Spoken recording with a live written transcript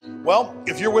Well,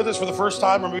 if you're with us for the first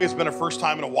time, or maybe it's been a first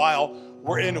time in a while,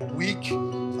 we're in week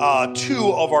 2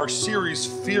 of our series,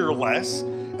 Fearless.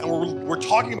 And we're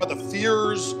talking about the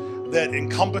fears that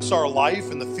encompass our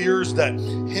life and the fears that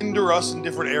hinder us in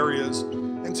different areas.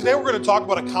 And today we're going to talk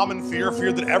about a common fear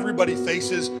that everybody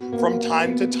faces from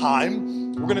time to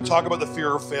time. We're going to talk about the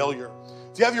fear of failure.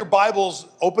 If you have your Bibles,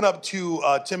 open up to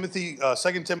 2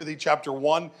 Timothy chapter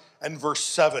 1 and verse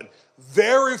 7.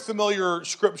 Very familiar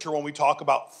scripture when we talk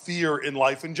about fear in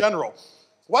life in general.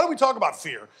 Why do we talk about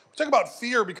fear? We talk about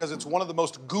fear because it's one of the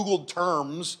most Googled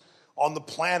terms on the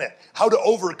planet. How to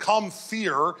overcome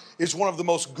fear is one of the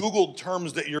most Googled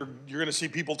terms that you're going to see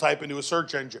people type into a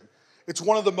search engine. It's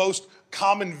one of the most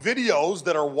common videos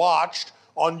that are watched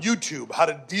on YouTube, how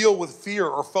to deal with fear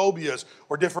or phobias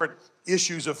or different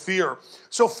issues of fear.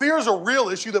 So fear is a real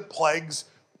issue that plagues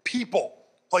people,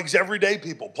 plagues everyday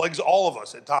people, plagues all of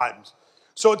us at times.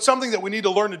 So it's something that we need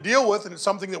to learn to deal with, and it's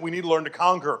something that we need to learn to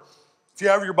conquer. If you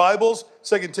have your Bibles,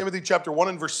 2 Timothy chapter 1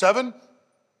 and verse 7, it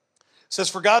says,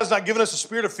 "For God has not given us a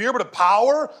spirit of fear, but of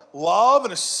power, love,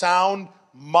 and a sound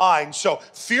mind." So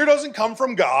fear doesn't come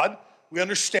from God. We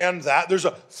understand that. There's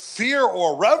a fear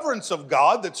or reverence of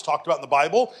God that's talked about in the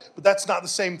Bible, but that's not the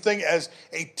same thing as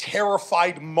a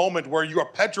terrified moment where you are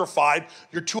petrified,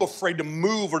 you're too afraid to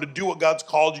move or to do what God's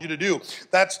called you to do.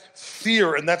 That's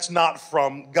fear, and that's not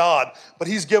from God. But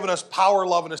He's given us power,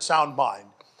 love, and a sound mind.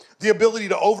 The ability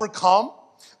to overcome,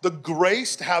 the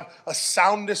grace to have a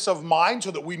soundness of mind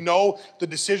so that we know the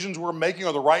decisions we're making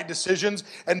are the right decisions,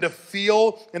 and to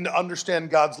feel and to understand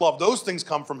God's love. Those things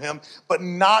come from Him, but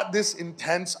not this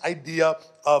intense idea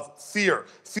of fear.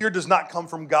 Fear does not come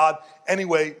from God any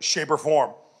way, shape, or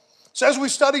form. So as we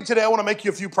study today, I want to make you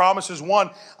a few promises.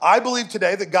 One, I believe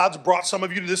today that God's brought some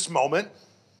of you to this moment,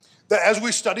 that as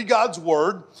we study God's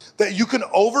word, that you can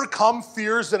overcome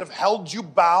fears that have held you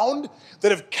bound,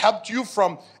 that have kept you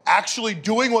from actually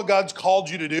doing what God's called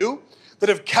you to do, that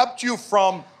have kept you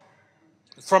from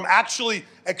actually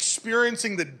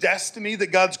experiencing the destiny that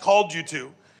God's called you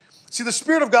to. See, the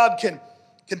Spirit of God can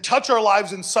touch our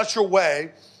lives in such a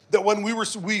way that when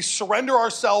we surrender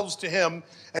ourselves to Him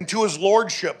and to His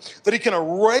Lordship, that He can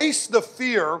erase the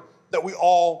fear that we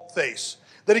all face.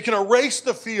 That He can erase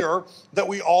the fear that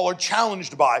we all are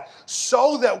challenged by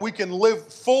so that we can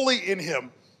live fully in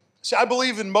Him. See, I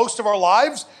believe in most of our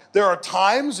lives, there are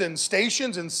times and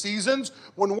stations and seasons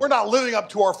when we're not living up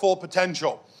to our full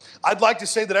potential. I'd like to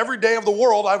say that every day of the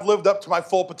world, I've lived up to my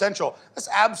full potential. That's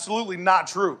absolutely not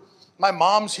true. My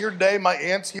mom's here today, my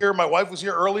aunt's here, my wife was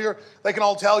here earlier. They can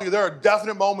all tell you there are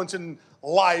definite moments in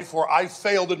life where I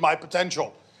failed in my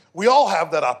potential. We all have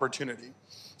that opportunity.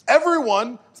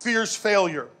 Everyone fears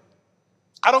failure.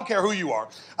 I don't care who you are.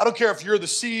 I don't care if you're the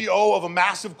CEO of a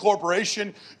massive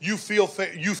corporation, you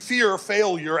fear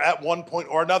failure at one point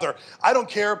or another. I don't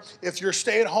care if you're a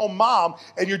stay-at-home mom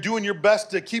and you're doing your best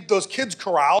to keep those kids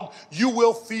corralled, you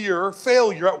will fear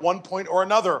failure at one point or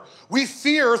another. We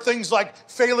fear things like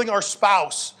failing our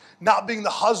spouse, not being the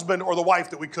husband or the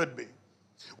wife that we could be.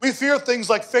 We fear things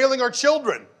like failing our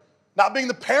children, not being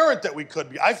the parent that we could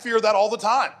be. I fear that all the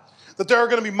time. That there are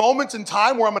going to be moments in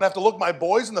time where I'm going to have to look my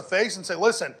boys in the face and say,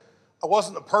 listen, I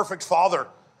wasn't the perfect father.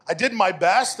 I did my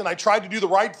best and I tried to do the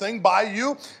right thing by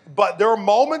you, but there are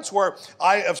moments where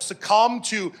I have succumbed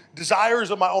to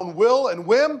desires of my own will and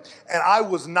whim, and I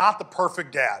was not the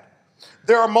perfect dad.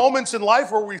 There are moments in life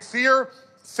where we fear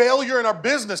failure in our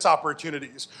business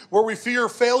opportunities, where we fear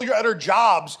failure at our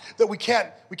jobs, that we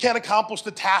can't accomplish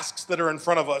the tasks that are in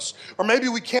front of us. Or maybe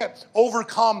we can't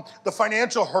overcome the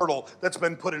financial hurdle that's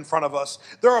been put in front of us.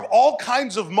 There are all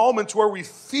kinds of moments where we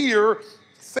fear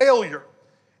failure.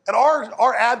 And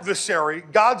our adversary,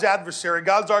 God's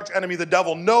arch enemy, the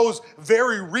devil, knows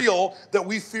very real that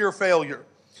we fear failure.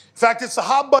 In fact, it's the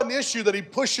hot button issue that he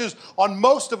pushes on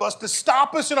most of us to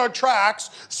stop us in our tracks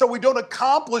so we don't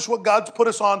accomplish what God's put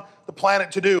us on the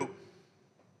planet to do.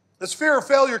 This fear of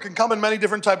failure can come in many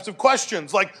different types of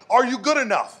questions, like, are you good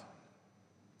enough?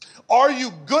 Are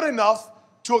you good enough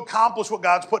to accomplish what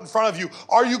God's put in front of you?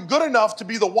 Are you good enough to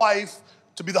be the wife,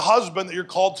 to be the husband that you're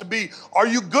called to be? Are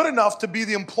you good enough to be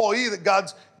the employee that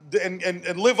God's,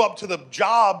 and live up to the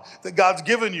job that God's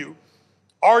given you?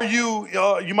 Are you,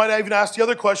 you might even ask the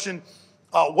other question,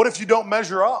 what if you don't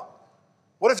measure up?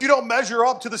 What if you don't measure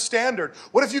up to the standard?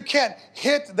 What if you can't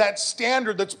hit that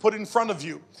standard that's put in front of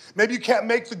you? Maybe you can't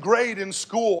make the grade in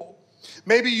school.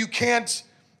 Maybe you can't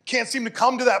seem to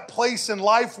come to that place in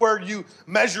life where you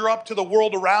measure up to the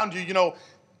world around you. You know,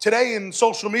 today in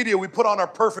social media, we put on our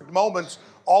perfect moments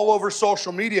all over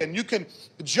social media, and you can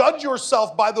judge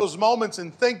yourself by those moments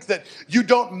and think that you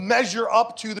don't measure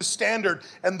up to the standard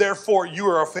and therefore you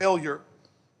are a failure.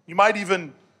 You might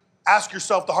even ask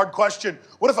yourself the hard question,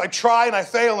 what if I try and I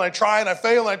fail and I try and I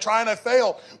fail and I try and I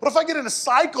fail? What if I get in a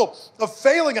cycle of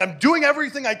failing? I'm doing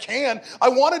everything I can. I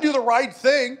want to do the right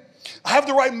thing. I have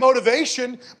the right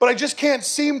motivation, but I just can't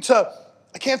seem to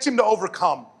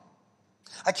overcome.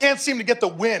 I can't seem to get the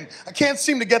win. I can't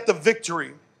seem to get the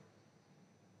victory.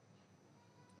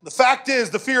 The fact is,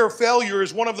 the fear of failure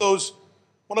is one of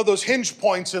those hinge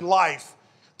points in life.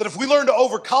 That if we learn to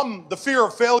overcome the fear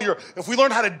of failure, if we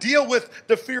learn how to deal with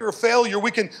the fear of failure,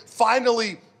 we can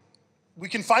finally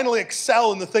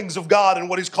excel in the things of God and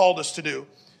what He's called us to do.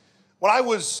 When I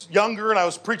was younger and I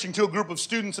was preaching to a group of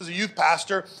students as a youth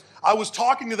pastor, I was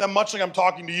talking to them much like I'm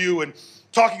talking to you and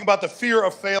talking about the fear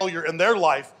of failure in their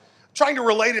life, trying to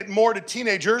relate it more to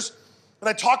teenagers. And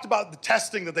I talked about the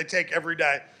testing that they take every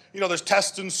day. You know, there's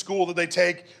tests in school that they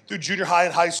take through junior high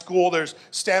and high school. There's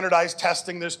standardized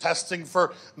testing. There's testing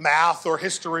for math or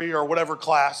history or whatever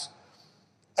class.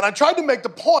 And I tried to make the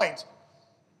point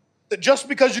that just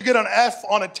because you get an F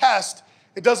on a test,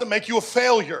 it doesn't make you a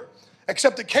failure.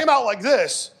 Except it came out like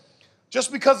this.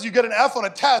 Just because you get an F on a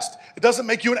test, it doesn't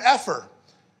make you an F'er.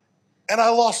 And I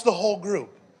lost the whole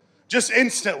group, just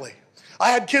instantly.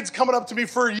 I had kids coming up to me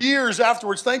for years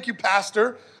afterwards. Thank you,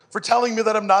 Pastor, for telling me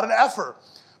that I'm not an F'er.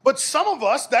 But some of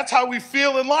us, that's how we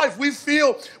feel in life. We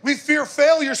fear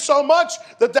failure so much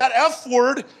that F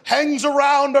word hangs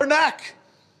around our neck.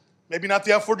 Maybe not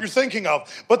the F word you're thinking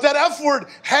of, but that F word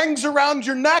hangs around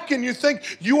your neck and you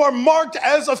think you are marked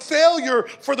as a failure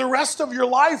for the rest of your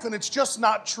life, and it's just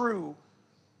not true.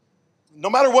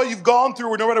 No matter what you've gone through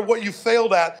or no matter what you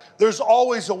failed at, there's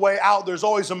always a way out. There's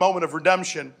always a moment of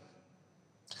redemption.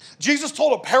 Jesus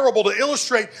told a parable to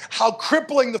illustrate how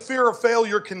crippling the fear of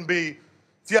failure can be.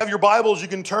 If you have your Bibles, you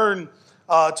can turn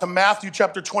to Matthew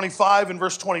chapter 25 and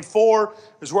verse 24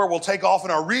 is where we'll take off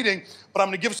in our reading, but I'm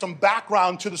going to give some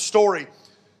background to the story.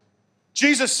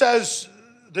 Jesus says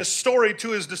this story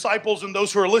to his disciples and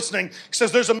those who are listening. He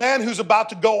says there's a man who's about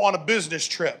to go on a business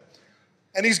trip,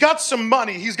 and he's got some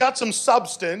money, he's got some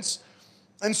substance,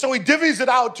 and so he divvies it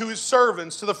out to his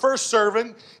servants. To the first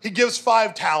servant, he gives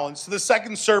 5 talents. To the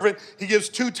second servant, he gives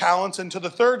 2 talents. And to the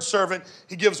third servant,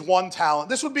 he gives 1 talent.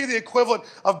 This would be the equivalent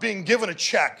of being given a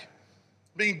check.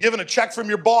 Being given a check from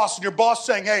your boss, and your boss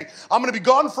saying, hey, I'm going to be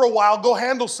gone for a while. Go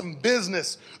handle some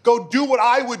business. Go do what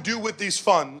I would do with these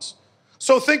funds.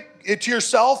 So think it to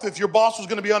yourself. If your boss was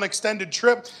going to be on an extended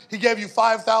trip, he gave you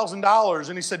 $5,000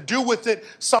 and he said, do with it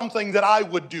something that I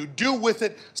would do. Do with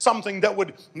it something that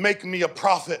would make me a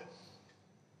profit.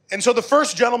 And so the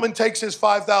first gentleman takes his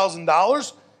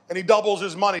 $5,000 and he doubles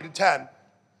his money to 10.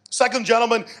 Second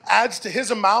gentleman adds to his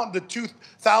amount, the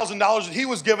 $2,000 that he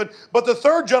was given. But the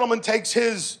third gentleman takes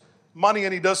his money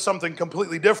and he does something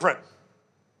completely different.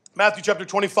 Matthew chapter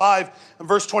 25 and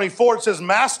verse 24, it says,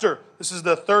 Master, this is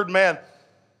the third man.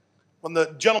 When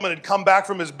the gentleman had come back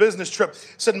from his business trip,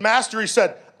 said, Master, he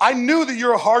said, I knew that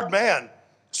you're a hard man.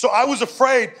 So I was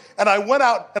afraid, and I went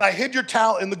out and I hid your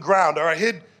talent in the ground, or I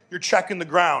hid your check in the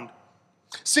ground.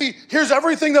 See, here's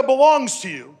everything that belongs to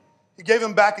you. He gave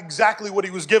him back exactly what he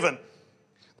was given.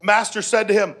 The master said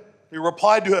to him, he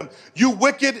replied to him, you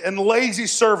wicked and lazy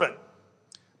servant.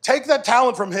 Take that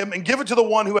talent from him and give it to the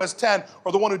one who has 10,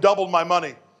 or the one who doubled my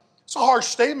money. It's a harsh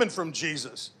statement from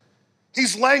Jesus.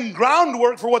 He's laying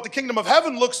groundwork for what the kingdom of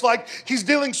heaven looks like. He's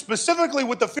dealing specifically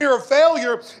with the fear of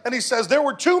failure. And he says, there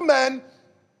were 2 men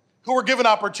who were given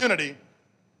opportunity.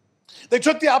 They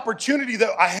took the opportunity that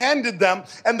I handed them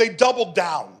and they doubled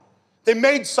down. They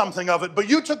made something of it. But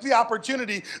you took the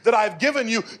opportunity that I've given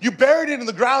you. You buried it in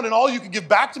the ground, and all you could give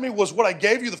back to me was what I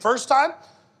gave you the first time.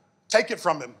 Take it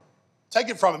from him. Take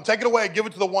it from him. Take it away and give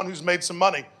it to the one who's made some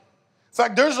money. In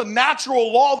fact, there's a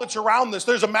natural law that's around this.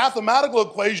 There's a mathematical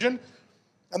equation.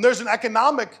 And there's an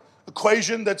economic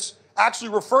equation that's actually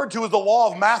referred to as the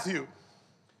law of Matthew.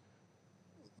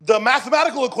 The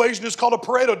mathematical equation is called a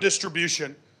Pareto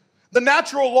distribution. The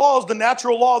natural law is the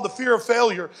natural law of the fear of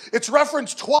failure. It's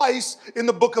referenced twice in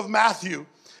the book of Matthew.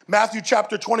 Matthew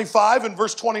chapter 25 and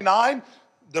verse 29,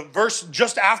 the verse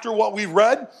just after what we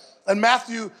read, and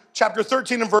Matthew chapter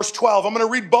 13 and verse 12. I'm going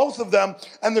to read both of them,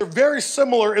 and they're very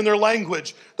similar in their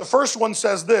language. The first one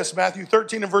says this, Matthew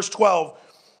 13 and verse 12.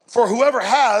 For whoever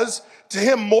has, to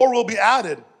him more will be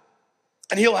added,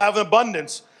 and he'll have an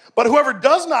abundance. But whoever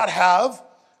does not have,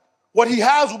 what he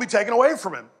has will be taken away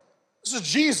from him. This is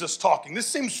Jesus talking. This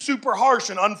seems super harsh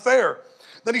and unfair.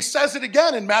 Then he says it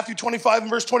again in Matthew 25 and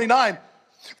verse 29.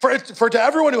 For to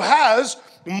everyone who has,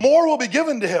 more will be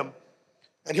given to him,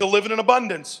 and he'll live in an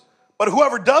abundance. But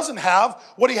whoever doesn't have,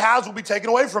 what he has will be taken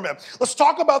away from him. Let's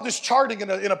talk about this charting in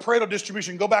a Pareto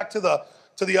distribution. Go back to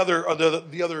the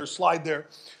other slide there.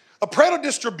 A Pareto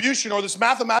distribution, or this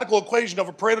mathematical equation of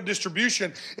a Pareto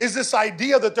distribution, is this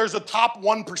idea that there's a top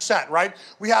 1%, right?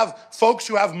 We have folks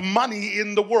who have money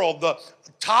in the world. The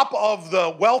top of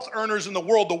the wealth earners in the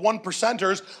world, the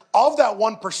 1%ers, of that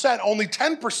 1%, only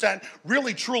 10%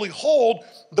 really truly hold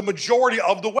the majority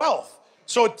of the wealth.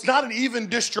 So it's not an even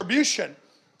distribution.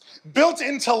 Built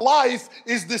into life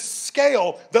is this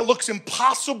scale that looks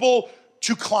impossible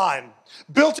to climb.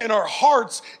 Built in our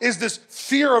hearts is this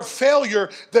fear of failure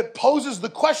that poses the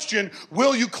question,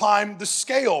 will you climb the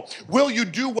scale? Will you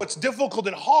do what's difficult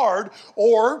and hard,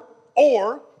 or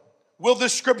will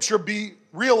this scripture be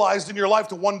realized in your life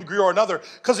to one degree or another?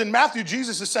 Because in Matthew,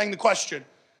 Jesus is saying the question,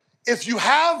 if you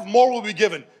have, more will be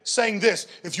given. Saying this,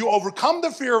 if you overcome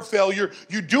the fear of failure,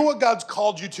 you do what God's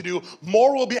called you to do,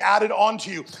 more will be added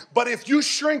onto you. But if you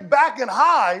shrink back and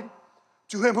hide,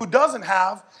 to him who doesn't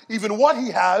have, even what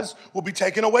he has will be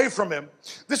taken away from him.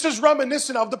 This is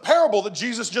reminiscent of the parable that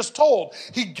Jesus just told.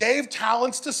 He gave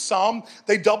talents to some.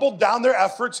 They doubled down their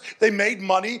efforts. They made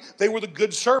money. They were the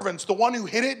good servants. The one who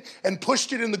hid it and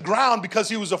pushed it in the ground because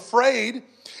he was afraid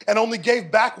and only gave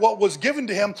back what was given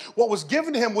to him. What was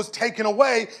given to him was taken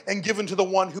away and given to the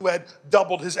one who had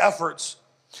doubled his efforts.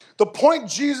 The point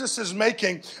Jesus is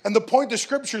making, and the point the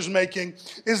scripture is making,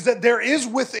 is that there is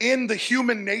within the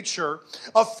human nature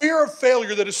a fear of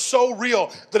failure that is so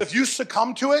real that if you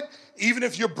succumb to it, even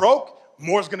if you're broke,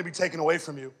 more is going to be taken away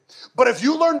from you. But if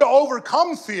you learn to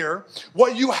overcome fear,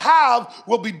 what you have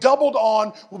will be doubled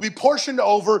on, will be portioned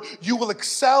over. You will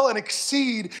excel and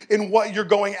exceed in what you're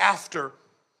going after.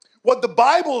 What the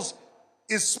Bible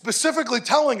is specifically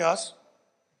telling us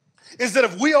is that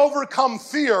if we overcome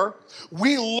fear,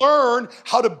 we learn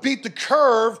how to beat the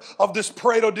curve of this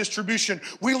Pareto distribution.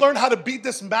 We learn how to beat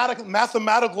this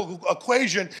mathematical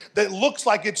equation that looks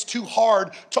like it's too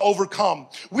hard to overcome.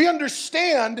 We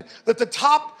understand that the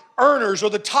top earners or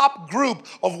the top group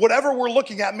of whatever we're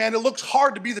looking at, man, it looks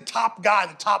hard to be the top guy,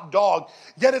 the top dog,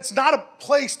 yet it's not a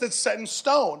place that's set in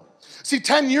stone. See,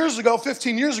 10 years ago,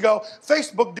 15 years ago,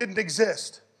 Facebook didn't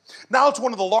exist. Now it's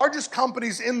one of the largest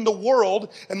companies in the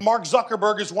world, and Mark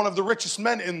Zuckerberg is one of the richest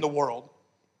men in the world.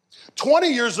 20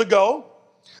 years ago,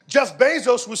 Jeff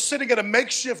Bezos was sitting at a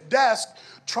makeshift desk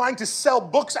trying to sell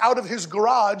books out of his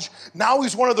garage. Now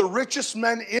he's one of the richest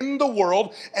men in the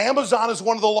world. Amazon is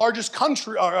one of the largest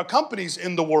companies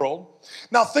in the world.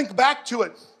 Now think back to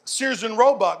it. Sears and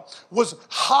Roebuck was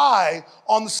high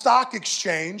on the stock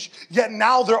exchange, yet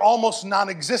now they're almost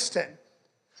non-existent.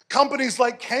 Companies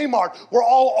like Kmart were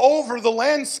all over the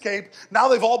landscape. Now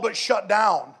they've all but shut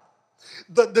down.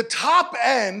 The top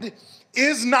end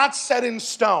is not set in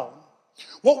stone.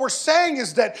 What we're saying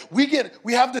is that we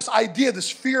have this idea, this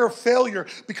fear of failure,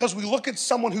 because we look at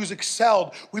someone who's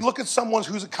excelled. We look at someone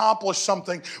who's accomplished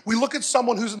something. We look at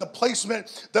someone who's in the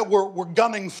placement that we're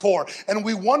gunning for. And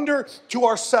we wonder to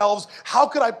ourselves, how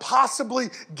could I possibly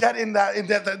get in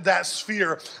that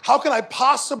sphere? How can I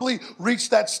possibly reach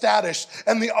that status?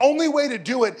 And the only way to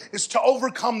do it is to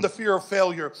overcome the fear of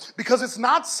failure, because it's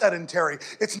not sedentary.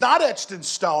 It's not etched in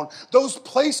stone. Those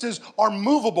places are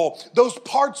movable. Those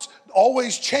parts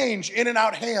always change, in and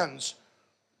out hands.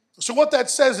 So what that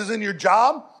says is, in your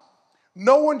job,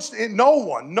 no one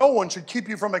should keep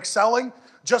you from excelling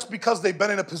just because they've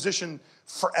been in a position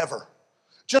forever.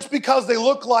 Just because they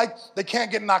look like they can't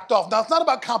get knocked off. Now, it's not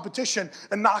about competition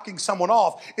and knocking someone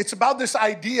off. It's about this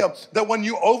idea that when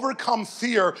you overcome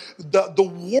fear,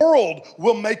 the world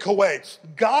will make a way.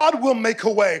 God will make a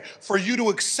way for you to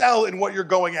excel in what you're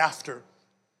going after.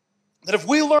 That if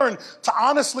we learn to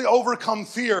honestly overcome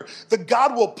fear, that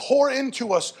God will pour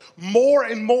into us more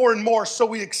and more and more so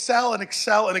we excel and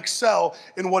excel and excel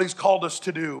in what he's called us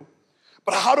to do.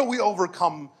 But how do we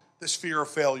overcome this fear of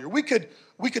failure? We could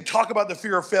talk about the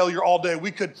fear of failure all day. We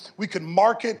could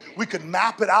mark it. We could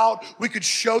map it out. We could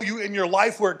show you in your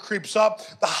life where it creeps up,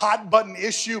 the hot button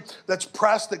issue that's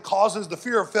pressed that causes the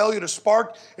fear of failure to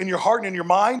spark in your heart and in your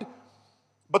mind.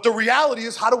 But the reality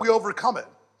is, how do we overcome it?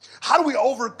 How do we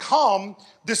overcome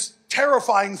this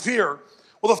terrifying fear?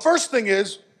 Well, the first thing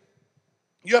is,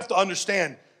 you have to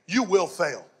understand, you will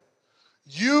fail.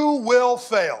 You will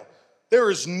fail.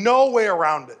 There is no way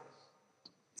around it.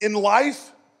 In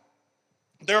life,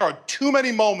 there are too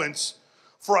many moments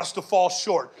for us to fall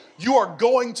short. You are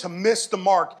going to miss the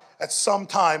mark at some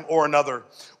time or another.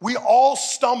 We all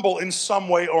stumble in some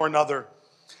way or another.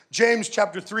 James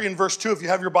chapter 3 and verse 2, if you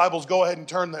have your Bibles, go ahead and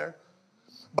turn there.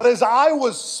 But as I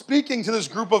was speaking to this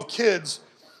group of kids,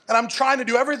 and I'm trying to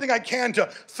do everything I can to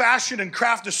fashion and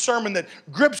craft a sermon that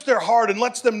grips their heart and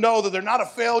lets them know that they're not a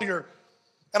failure,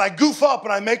 and I goof up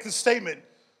and I make the statement,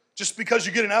 just because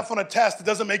you get an F on a test, it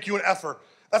doesn't make you an F-er.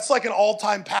 That's like an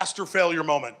all-time pastor failure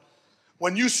moment.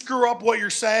 When you screw up what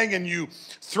you're saying and you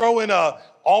throw in a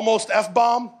almost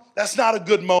F-bomb, that's not a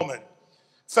good moment.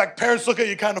 In fact, parents look at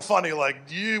you kind of funny, like,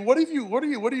 what are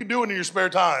you doing in your spare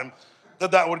time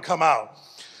that would come out?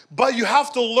 But you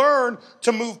have to learn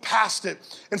to move past it.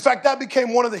 In fact, that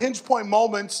became one of the hinge point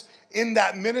moments in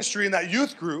that ministry, in that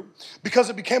youth group, because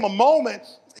it became a moment,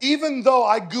 even though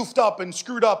I goofed up and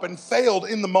screwed up and failed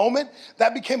in the moment,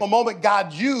 that became a moment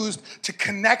God used to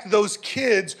connect those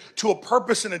kids to a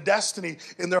purpose and a destiny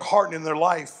in their heart and in their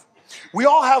life. We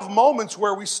all have moments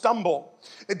where we stumble.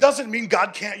 It doesn't mean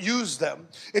God can't use them.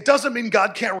 It doesn't mean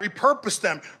God can't repurpose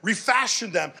them,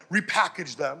 refashion them,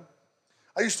 repackage them.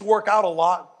 I used to work out a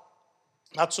lot.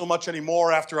 Not so much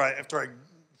anymore after I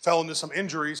fell into some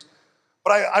injuries.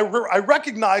 But I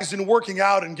recognized in working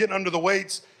out and getting under the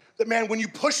weights that, man, when you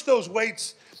push those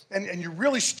weights and you're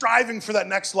really striving for that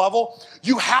next level,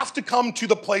 you have to come to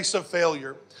the place of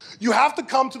failure. You have to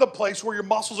come to the place where your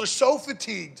muscles are so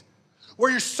fatigued, where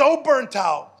you're so burnt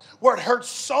out, where it hurts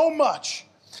so much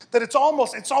that it's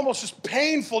almost just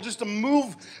painful just to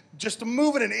move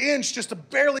it an inch, just to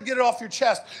barely get it off your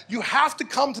chest. You have to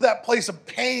come to that place of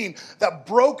pain, that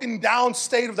broken down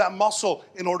state of that muscle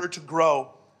in order to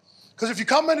grow. Because if you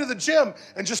come into the gym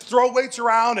and just throw weights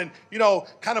around and,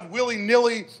 kind of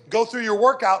willy-nilly go through your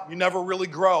workout, you never really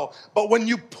grow. But when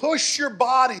you push your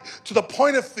body to the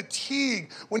point of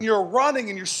fatigue, when you're running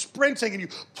and you're sprinting and you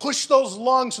push those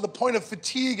lungs to the point of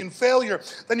fatigue and failure,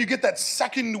 then you get that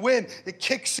second wind. It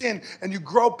kicks in and you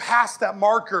grow past that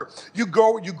marker. You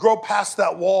grow past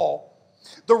that wall.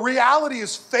 The reality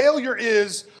is failure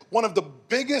is one of the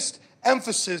biggest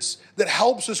emphasis that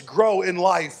helps us grow in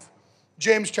life.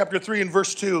 James chapter 3 and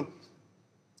verse 2.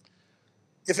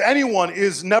 If anyone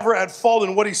is never at fault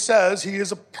in what he says, he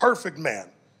is a perfect man,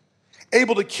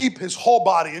 able to keep his whole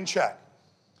body in check.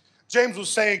 James was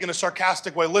saying in a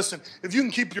sarcastic way, listen, if you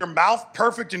can keep your mouth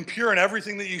perfect and pure in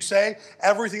everything that you say,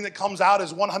 everything that comes out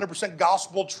is 100%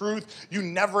 gospel truth, you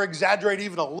never exaggerate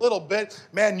even a little bit,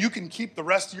 man, you can keep the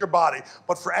rest of your body.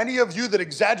 But for any of you that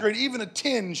exaggerate even a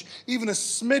tinge, even a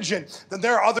smidgen, then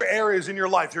there are other areas in your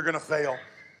life you're going to fail.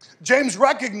 James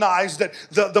recognized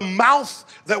that the mouth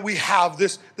that we have,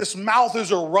 this mouth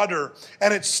is a rudder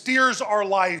and it steers our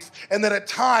life, and that at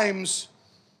times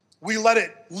we let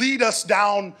it lead us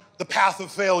down the path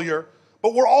of failure.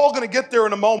 But we're all going to get there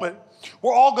in a moment.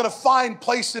 We're all going to find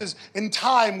places in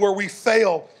time where we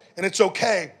fail, and it's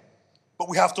okay, but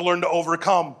we have to learn to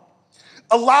overcome.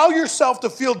 Allow yourself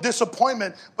to feel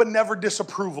disappointment, but never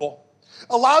disapproval.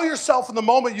 Allow yourself in the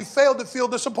moment you failed to feel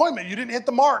disappointment. You didn't hit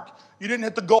the mark. You didn't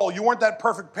hit the goal. You weren't that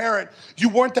perfect parent. You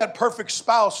weren't that perfect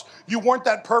spouse. You weren't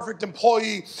that perfect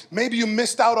employee. Maybe you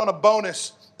missed out on a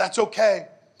bonus. That's okay.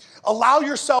 Allow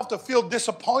yourself to feel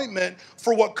disappointment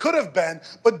for what could have been,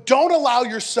 but don't allow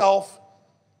yourself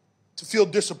to feel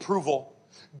disapproval.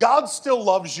 God still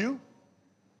loves you.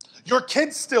 Your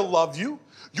kids still love you.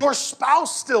 Your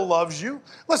spouse still loves you.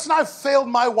 Listen, I've failed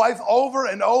my wife over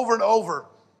and over and over.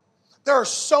 There are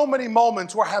so many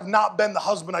moments where I have not been the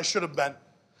husband I should have been,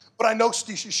 but I know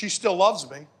she still loves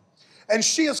me. And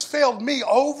she has failed me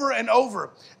over and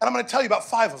over. And I'm going to tell you about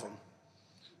 5 of them.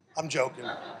 I'm joking.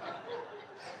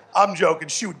 I'm joking.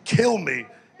 She would kill me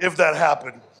if that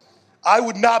happened. I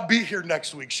would not be here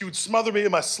next week. She would smother me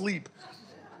in my sleep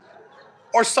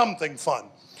or something fun.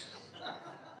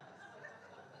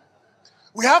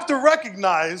 We have to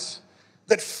recognize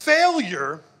that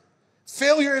failure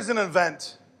is an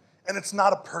event. And it's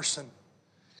not a person.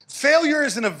 Failure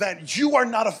is an event. You are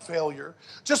not a failure.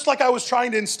 Just like I was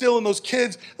trying to instill in those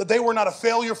kids that they were not a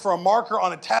failure for a marker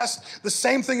on a test, the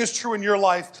same thing is true in your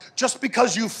life. Just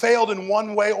because you failed in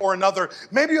one way or another,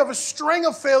 maybe you have a string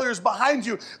of failures behind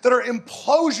you that are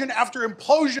implosion after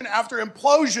implosion after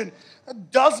implosion.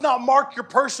 That does not mark your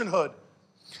personhood.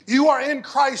 You are in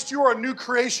Christ. You are a new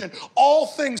creation. All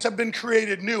things have been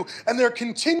created new, and they're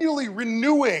continually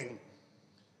renewing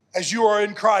as you are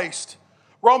in Christ.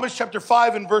 Romans chapter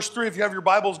 5 and verse 3, if you have your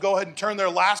Bibles, go ahead and turn there.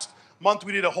 Last month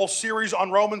we did a whole series on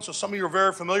Romans, so some of you are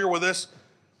very familiar with this.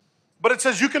 But it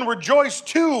says you can rejoice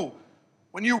too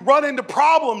when you run into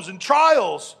problems and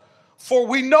trials, for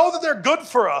we know that they're good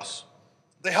for us.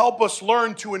 They help us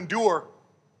learn to endure.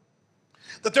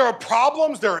 That there are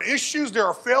problems, there are issues, there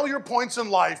are failure points in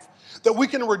life that we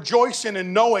can rejoice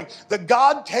in knowing that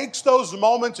God takes those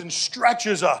moments and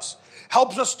stretches us,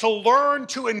 helps us to learn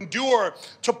to endure,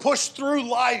 to push through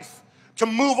life, to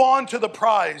move on to the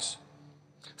prize.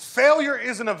 Failure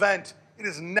is an event. It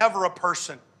is never a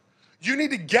person. You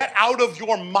need to get out of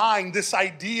your mind this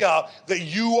idea that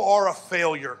you are a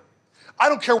failure. I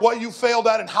don't care what you failed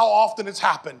at and how often it's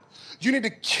happened. You need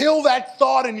to kill that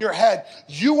thought in your head.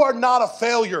 You are not a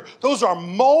failure. Those are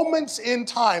moments in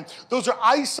time. Those are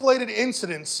isolated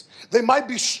incidents. They might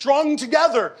be strung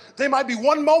together. They might be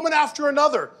one moment after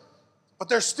another, but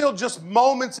they're still just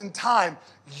moments in time.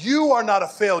 You are not a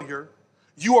failure.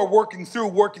 You are working through,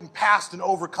 working past, and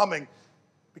overcoming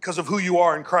because of who you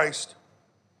are in Christ.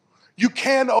 You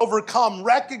can overcome.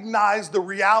 Recognize the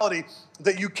reality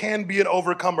that you can be an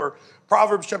overcomer.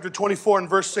 Proverbs chapter 24 and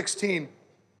verse 16.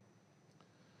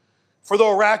 For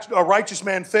though a righteous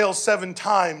man fails 7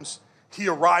 times, he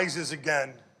arises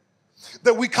again.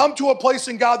 That we come to a place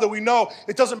in God that we know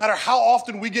it doesn't matter how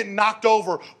often we get knocked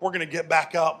over, we're going to get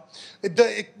back up.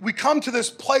 We come to this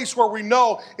place where we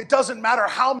know it doesn't matter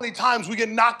how many times we get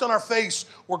knocked on our face,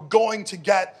 we're going to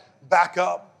get back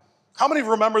up. How many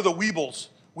remember the Weebles?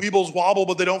 Weebles wobble,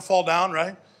 but they don't fall down,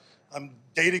 right? I'm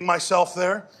dating myself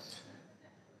there.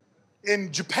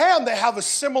 In Japan, they have a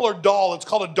similar doll. It's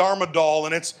called a Dharma doll,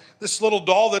 and it's this little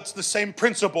doll that's the same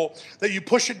principle, that you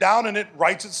push it down and it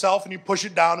rights itself, and you push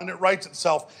it down and it rights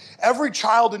itself. Every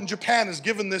child in Japan is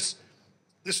given this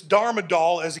Dharma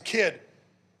doll as a kid.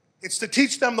 It's to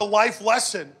teach them the life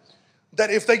lesson that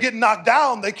if they get knocked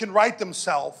down, they can right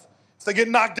themselves. If they get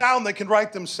knocked down, they can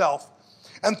right themselves.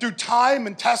 And through time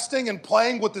and testing and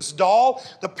playing with this doll,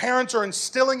 the parents are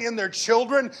instilling in their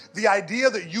children the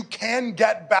idea that you can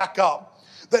get back up,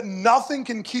 that nothing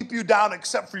can keep you down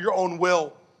except for your own will.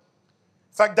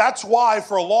 In fact, that's why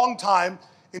for a long time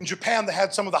in Japan, they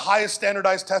had some of the highest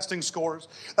standardized testing scores.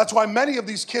 That's why many of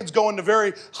these kids go into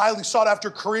very highly sought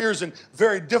after careers and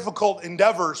very difficult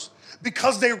endeavors,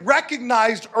 because they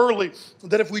recognized early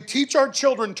that if we teach our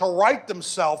children to right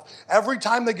themselves every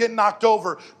time they get knocked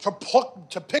over,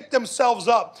 to pick themselves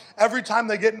up every time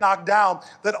they get knocked down,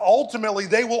 that ultimately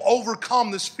they will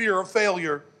overcome this fear of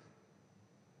failure.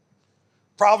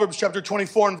 Proverbs chapter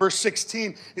 24 and verse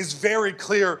 16 is very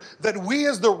clear that we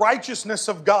as the righteousness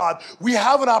of God, we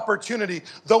have an opportunity,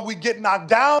 though we get knocked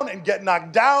down and get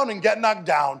knocked down and get knocked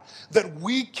down, that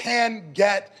we can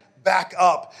get back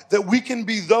up, that we can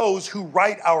be those who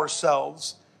right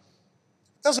ourselves.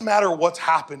 It doesn't matter what's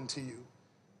happened to you.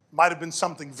 It might have been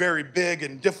something very big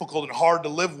and difficult and hard to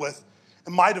live with. It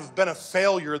might have been a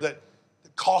failure that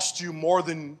cost you more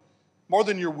than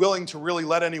you're willing to really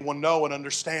let anyone know and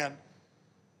understand.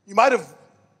 You might have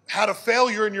had a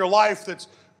failure in your life that's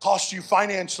cost you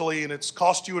financially, and it's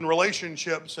cost you in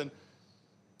relationships, and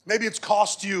maybe it's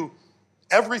cost you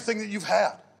everything that you've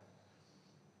had.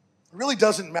 It really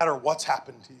doesn't matter what's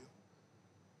happened to you.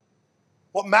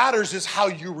 What matters is how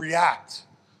you react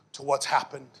to what's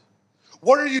happened.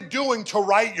 What are you doing to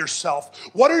right yourself?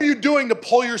 What are you doing to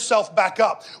pull yourself back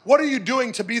up? What are you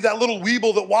doing to be that little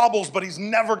weeble that wobbles, but he's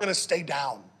never going to stay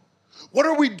down? What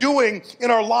are we doing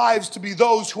in our lives to be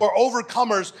those who are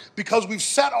overcomers because we've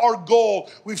set our goal,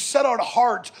 we've set our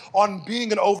heart on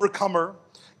being an overcomer?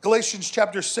 Galatians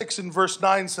chapter 6 and verse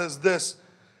 9 says this,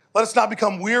 "Let us not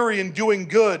become weary in doing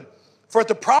good, for at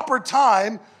the proper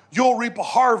time, you'll reap a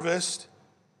harvest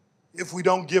if we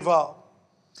don't give up."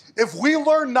 If we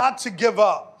learn not to give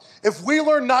up, if we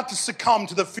learn not to succumb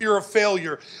to the fear of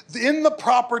failure, in the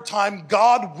proper time,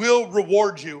 God will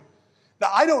reward you.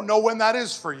 Now, I don't know when that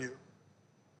is for you.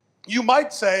 You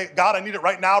might say, "God, I need it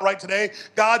right now, right today.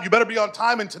 God, you better be on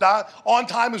time." And today, on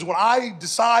time is when I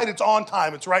decide it's on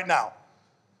time. It's right now.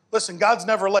 Listen, God's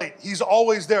never late. He's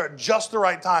always there at just the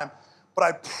right time. But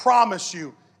I promise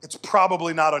you, it's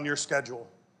probably not on your schedule.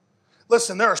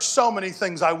 Listen, there are so many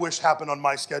things I wish happened on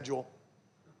my schedule.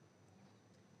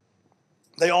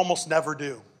 They almost never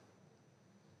do.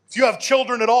 If you have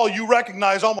children at all, you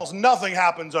recognize almost nothing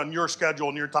happens on your schedule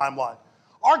and your timeline.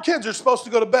 Our kids are supposed to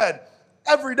go to bed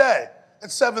every day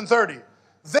at 7:30.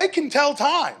 They can tell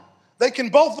time. They can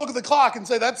both look at the clock and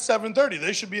say, that's 7:30.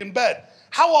 They should be in bed.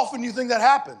 How often do you think that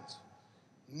happens?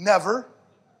 Never.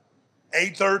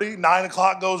 8:30, 9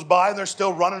 o'clock goes by and they're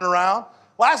still running around.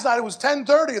 Last night it was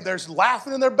 10:30 and they're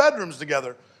laughing in their bedrooms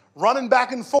together, running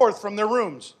back and forth from their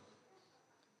rooms.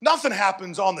 Nothing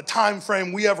happens on the time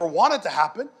frame we ever want it to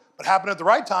happen, but happen at the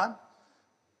right time.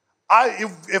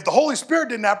 If the Holy Spirit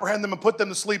didn't apprehend them and put them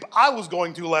to sleep, I was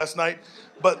going to last night,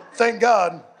 but thank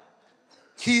God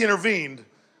he intervened.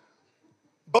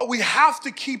 But we have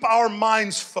to keep our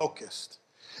minds focused.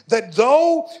 That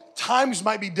though times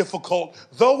might be difficult,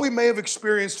 though we may have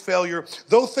experienced failure,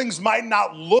 though things might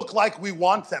not look like we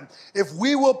want them, if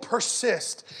we will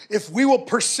persist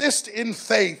in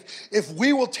faith, if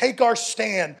we will take our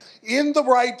stand in the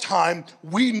right time,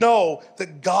 we know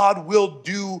that God will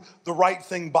do the right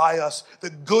thing by us,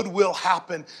 that good will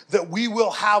happen, that we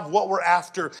will have what we're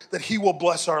after, that he will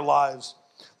bless our lives.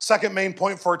 Second main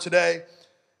point for today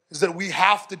is that we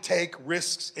have to take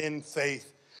risks in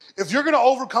faith. If you're going to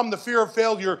overcome the fear of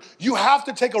failure, you have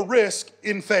to take a risk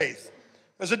in faith.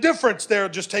 There's a difference there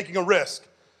just taking a risk.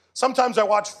 Sometimes I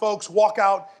watch folks walk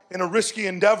out in a risky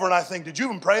endeavor and I think, did you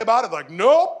even pray about it? They're like,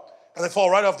 nope. And they fall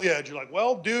right off the edge. You're like,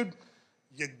 well, dude,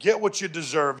 you get what you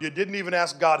deserve. You didn't even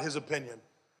ask God his opinion.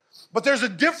 But there's a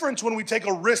difference when we take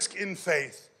a risk in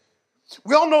faith.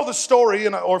 We all know the story,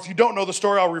 or if you don't know the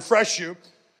story, I'll refresh you.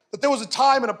 But there was a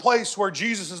time and a place where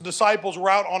Jesus' disciples were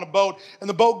out on a boat, and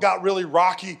the boat got really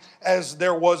rocky as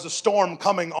there was a storm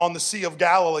coming on the Sea of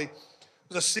Galilee. It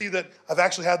was a sea that I've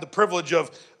actually had the privilege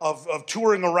of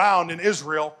touring around in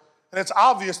Israel. And it's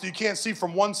obvious that you can't see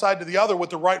from one side to the other with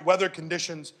the right weather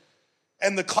conditions.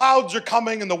 And the clouds are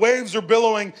coming and the waves are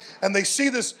billowing, and they see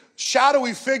this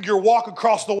shadowy figure walk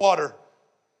across the water.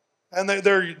 And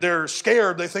they're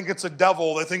scared. They think it's a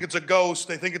devil. They think it's a ghost.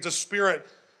 They think it's a spirit.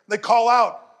 They call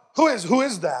out, who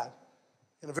is that?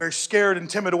 In a very scared and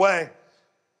timid way.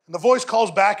 And the voice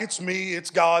calls back, it's me, it's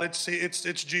God, it's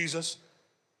Jesus.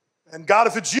 And God,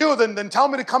 if it's you, then tell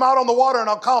me to come out on the water and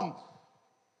I'll come.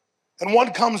 And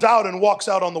one comes out and walks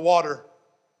out on the water.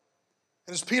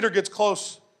 And as Peter gets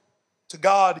close to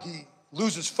God, he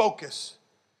loses focus.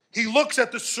 He looks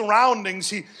at the surroundings.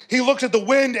 He looks at the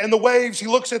wind and the waves. He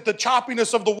looks at the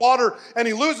choppiness of the water, and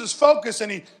he loses focus and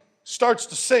he starts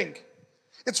to sink.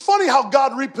 It's funny how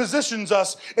God repositions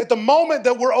us at the moment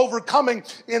that we're overcoming.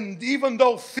 And even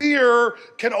though fear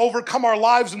can overcome our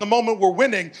lives in the moment we're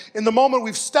winning, in the moment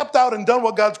we've stepped out and done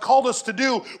what God's called us to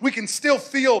do, we can still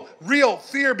feel real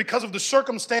fear because of the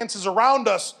circumstances around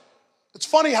us. It's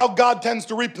funny how God tends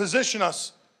to reposition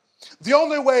us. The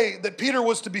only way that Peter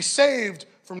was to be saved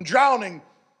from drowning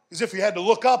is if he had to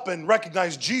look up and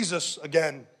recognize Jesus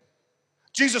again.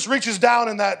 Jesus reaches down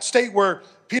in that state where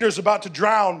Peter's about to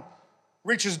drown,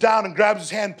 reaches down and grabs his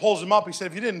hand, pulls him up. He said,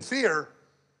 if you didn't fear,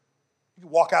 you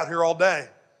could walk out here all day.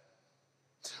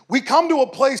 We come to a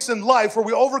place in life where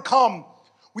we overcome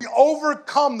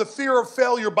the fear of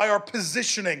failure by our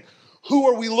positioning. Who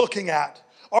are we looking at?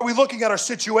 Are we looking at our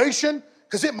situation?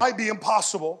 Because it might be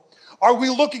impossible. Are we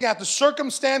looking at the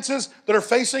circumstances that are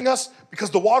facing us?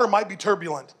 Because the water might be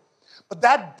turbulent. But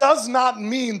that does not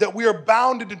mean that we are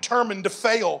bound and determined to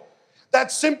fail.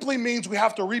 That simply means we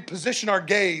have to reposition our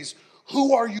gaze.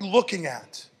 Who are you looking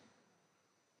at?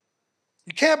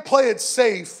 You can't play it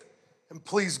safe and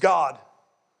please God.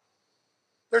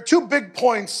 There are two big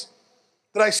points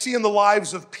that I see in the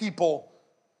lives of people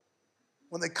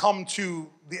when they come to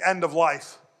the end of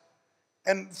life.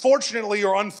 And fortunately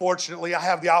or unfortunately, I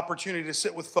have the opportunity to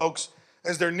sit with folks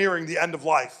as they're nearing the end of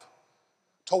life,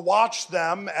 to watch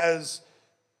them as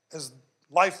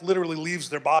life literally leaves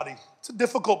their body. It's a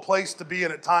difficult place to be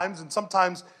in at times, and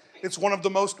sometimes it's one of the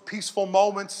most peaceful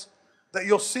moments that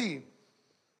you'll see.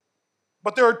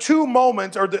 But there are two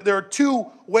moments, or there are two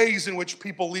ways in which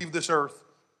people leave this earth.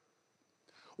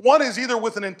 One is either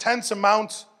with an intense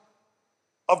amount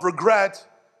of regret,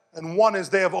 and one is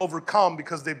they have overcome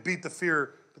because they beat the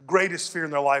fear, the greatest fear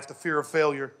in their life, the fear of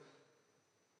failure.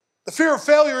 The fear of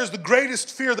failure is the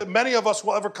greatest fear that many of us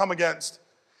will ever come against.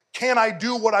 Can I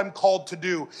do what I'm called to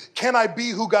do? Can I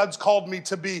be who God's called me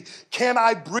to be? Can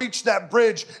I breach that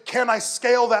bridge? Can I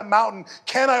scale that mountain?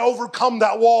 Can I overcome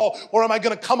that wall? Or am I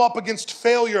going to come up against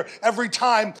failure every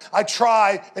time I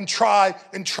try and try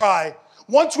and try?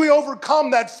 Once we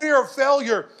overcome that fear of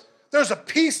failure, there's a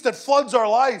peace that floods our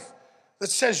life that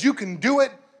says you can do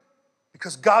it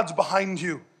because God's behind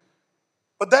you.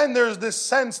 But then there's this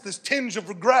sense, this tinge of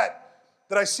regret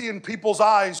that I see in people's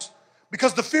eyes,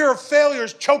 because the fear of failure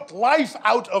has choked life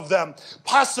out of them,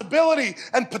 possibility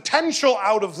and potential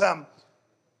out of them.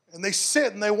 And they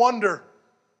sit and they wonder,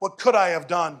 what could I have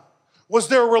done? Was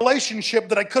there a relationship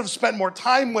that I could have spent more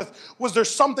time with? Was there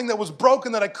something that was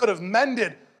broken that I could have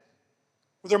mended?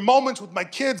 Were there moments with my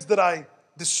kids that I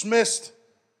dismissed?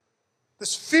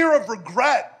 This fear of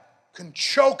regret can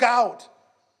choke out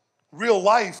real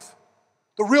life,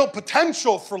 the real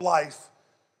potential for life.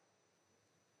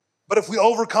 But if we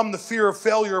overcome the fear of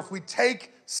failure, if we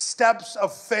take steps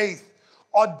of faith,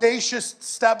 audacious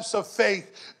steps of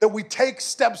faith, that we take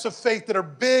steps of faith that are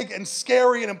big and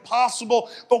scary and impossible,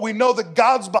 but we know that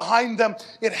God's behind them,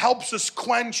 it helps us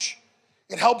quench,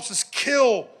 it helps us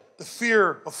kill the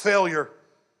fear of failure.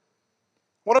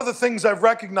 One of the things I've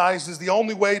recognized is the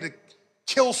only way to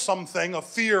kill something, a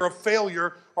fear of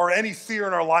failure or any fear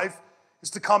in our life, is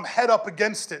to come head up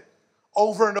against it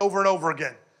over and over and over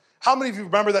again. How many of you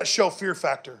remember that show, Fear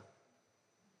Factor?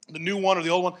 The new one or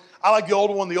the old one? I like the old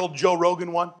one, the old Joe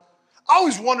Rogan one. I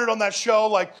always wondered on that show,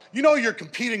 like, you're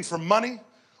competing for money.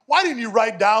 Why didn't you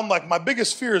write down, like, my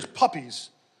biggest fear is puppies?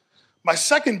 My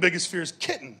second biggest fear is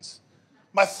kittens.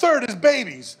 My third is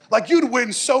babies. Like, you'd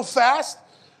win so fast.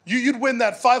 You'd win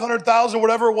that 500,000,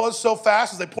 whatever it was, so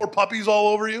fast as they pour puppies all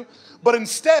over you. But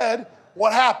instead,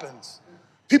 what happens?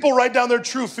 People write down their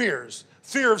true fears.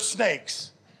 Fear of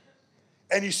snakes.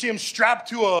 And you see them strapped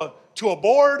to a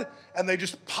board, and they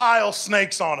just pile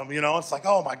snakes on them, It's like,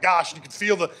 oh my gosh, you can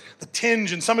feel the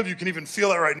tinge, and some of you can even feel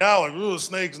that right now, like, ooh,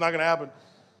 snake's not gonna happen.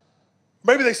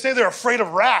 Maybe they say they're afraid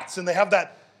of rats, and they have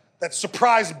that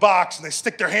surprise box, and they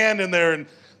stick their hand in there, and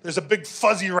there's a big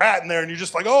fuzzy rat in there, and you're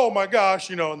just like, oh my gosh,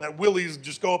 and that willies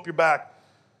just go up your back.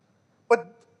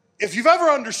 But if you've ever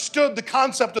understood the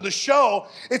concept of the show,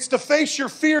 it's to face your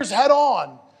fears head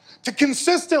on, to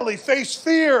consistently face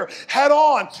fear head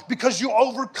on, because you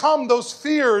overcome those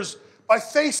fears by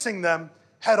facing them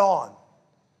head on.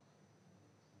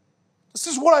 This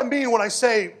is what I mean when I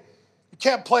say you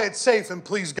can't play it safe and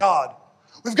please God.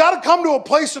 We've got to come to a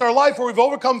place in our life where we've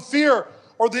overcome fear,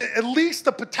 or at least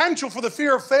the potential for the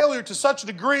fear of failure, to such a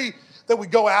degree that we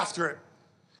go after it.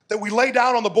 That we lay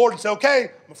down on the board and say,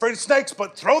 okay, I'm afraid of snakes,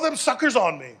 but throw them suckers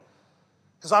on me,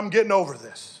 because I'm getting over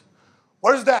this.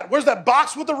 Where's that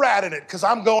box with the rat in it? Because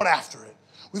I'm going after it.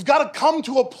 We've got to come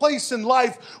to a place in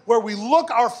life where we look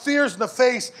our fears in the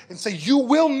face and say, you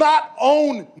will not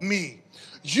own me.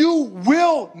 You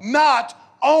will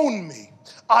not own me.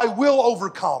 I will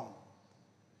overcome.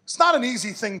 It's not an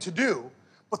easy thing to do,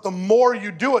 but the more you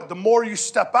do it, the more you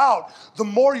step out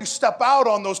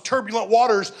on those turbulent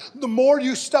waters, the more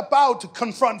you step out to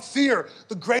confront fear,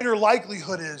 the greater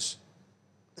likelihood is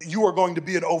that you are going to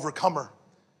be an overcomer.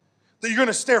 That you're going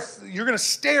to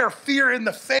stare fear in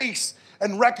the face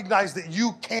and recognize that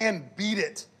you can beat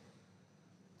it.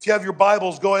 If you have your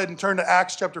Bibles, go ahead and turn to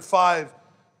Acts chapter 5,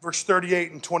 verse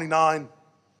 38 and 29.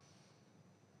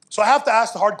 So I have to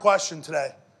ask the hard question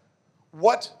today.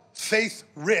 What faith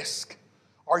risk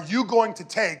are you going to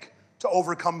take to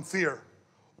overcome fear?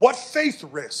 What faith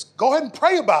risk? Go ahead and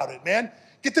pray about it, man.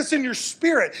 Get this in your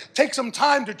spirit. Take some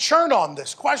time to churn on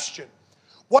this question.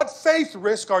 What faith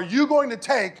risk are you going to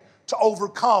take to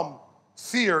overcome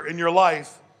fear in your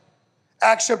life?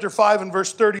 Acts chapter 5 and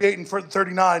verse 38 and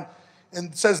 39,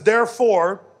 and it says,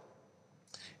 therefore,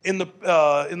 in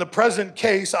the present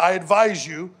case, I advise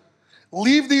you,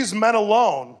 leave these men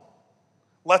alone,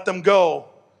 let them go.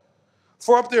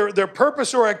 For if their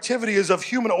purpose or activity is of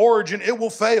human origin, it will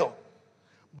fail.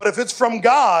 But if it's from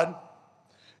God,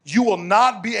 you will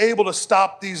not be able to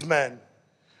stop these men.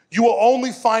 You will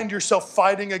only find yourself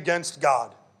fighting against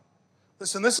God.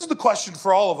 Listen, this is the question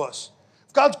for all of us.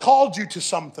 If God's called you to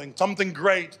something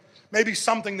great, maybe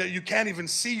something that you can't even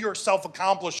see yourself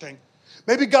accomplishing,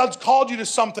 maybe God's called you to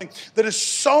something that is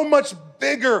so much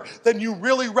bigger than you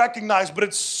really recognize, but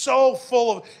it so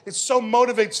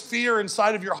motivates fear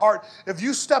inside of your heart. If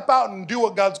you step out and do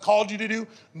what God's called you to do,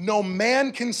 no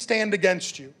man can stand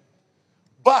against you.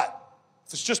 But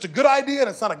if it's just a good idea and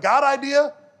it's not a God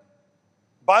idea,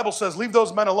 the Bible says, leave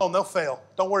those men alone. They'll fail.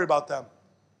 Don't worry about them.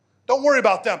 Don't worry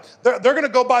about them. They're going to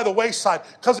go by the wayside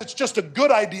because it's just a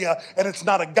good idea and it's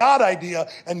not a God idea.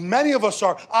 And many of us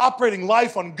are operating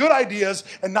life on good ideas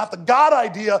and not the God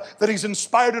idea that He's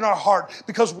inspired in our heart,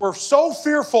 because we're so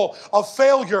fearful of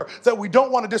failure that we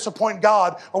don't want to disappoint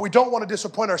God, or we don't want to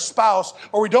disappoint our spouse,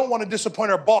 or we don't want to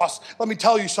disappoint our boss. Let me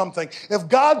tell you something. If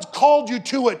God's called you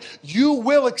to it, you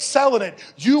will excel in it.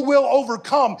 You will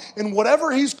overcome in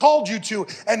whatever He's called you to.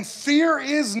 And fear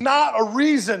is not a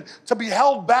reason to be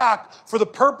held back for the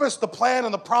purpose, the plan,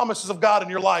 and the promises of God in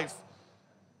your life.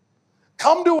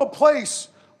 Come to a place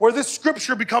where this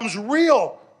scripture becomes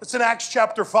real. It's in Acts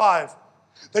chapter 5.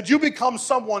 That you become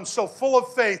someone so full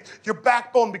of faith, your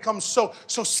backbone becomes so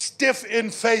stiff in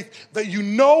faith that you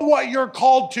know what you're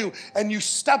called to, and you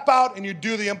step out and you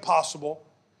do the impossible.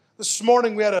 This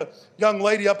morning we had a young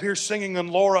lady up here singing, and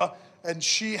Laura, and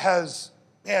she's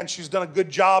done a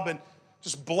good job in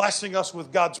just blessing us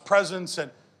with God's presence and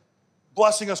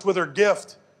blessing us with her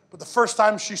gift. But the first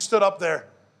time she stood up there,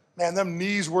 man, them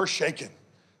knees were shaking.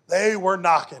 They were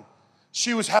knocking.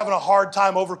 She was having a hard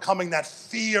time overcoming that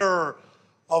fear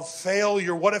of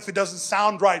failure. What if it doesn't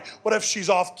sound right? What if she's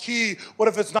off key? What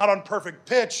if it's not on perfect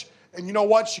pitch? And you know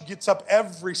what? She gets up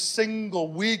every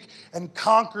single week and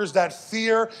conquers that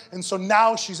fear. And so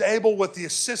now she's able, with the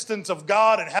assistance of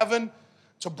God in heaven,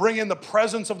 to bring in the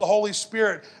presence of the Holy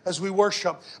Spirit as we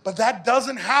worship. But that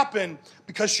doesn't happen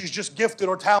because she's just gifted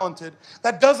or talented.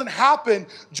 That doesn't happen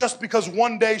just because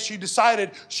one day she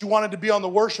decided she wanted to be on the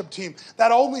worship team.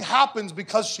 That only happens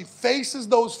because she faces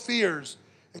those fears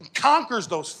and conquers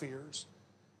those fears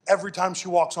every time she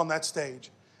walks on that stage.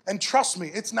 And trust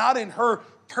me, it's not in her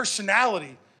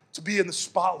personality to be in the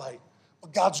spotlight,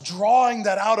 But God's drawing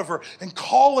that out of her and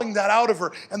calling that out of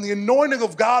her, and the anointing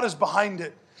of God is behind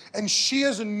it. And she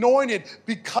is anointed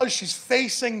because she's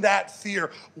facing that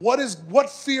fear. What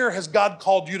fear has God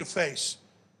called you to face?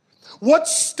 What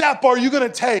step are you going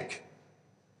to take?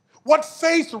 What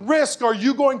faith risk are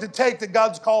you going to take that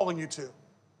God's calling you to?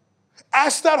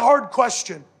 Ask that hard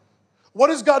question. What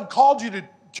has God called you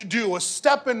to do? A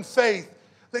step in faith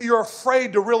that you're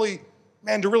afraid to really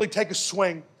take a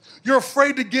swing. You're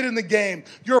afraid to get in the game.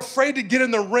 You're afraid to get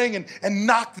in the ring and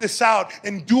knock this out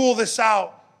and duel this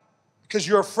out because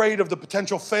you're afraid of the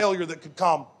potential failure that could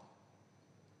come.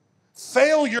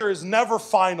 Failure is never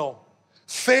final.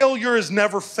 Failure is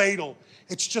never fatal.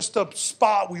 It's just a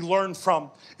spot we learn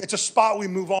from. It's a spot we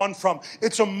move on from.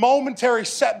 It's a momentary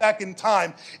setback in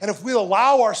time. And if we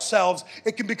allow ourselves,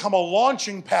 it can become a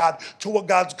launching pad to what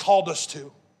God's called us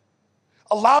to.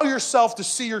 Allow yourself to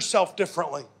see yourself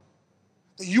differently.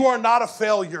 That you are not a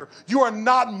failure. You are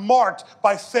not marked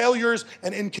by failures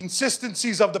and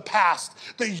inconsistencies of the past.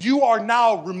 That you are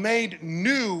now remained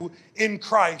new in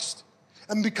Christ.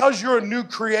 And because you're a new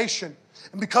creation,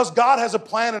 and because God has a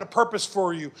plan and a purpose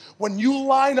for you, when you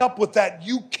line up with that,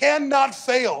 you cannot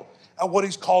fail at what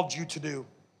He's called you to do.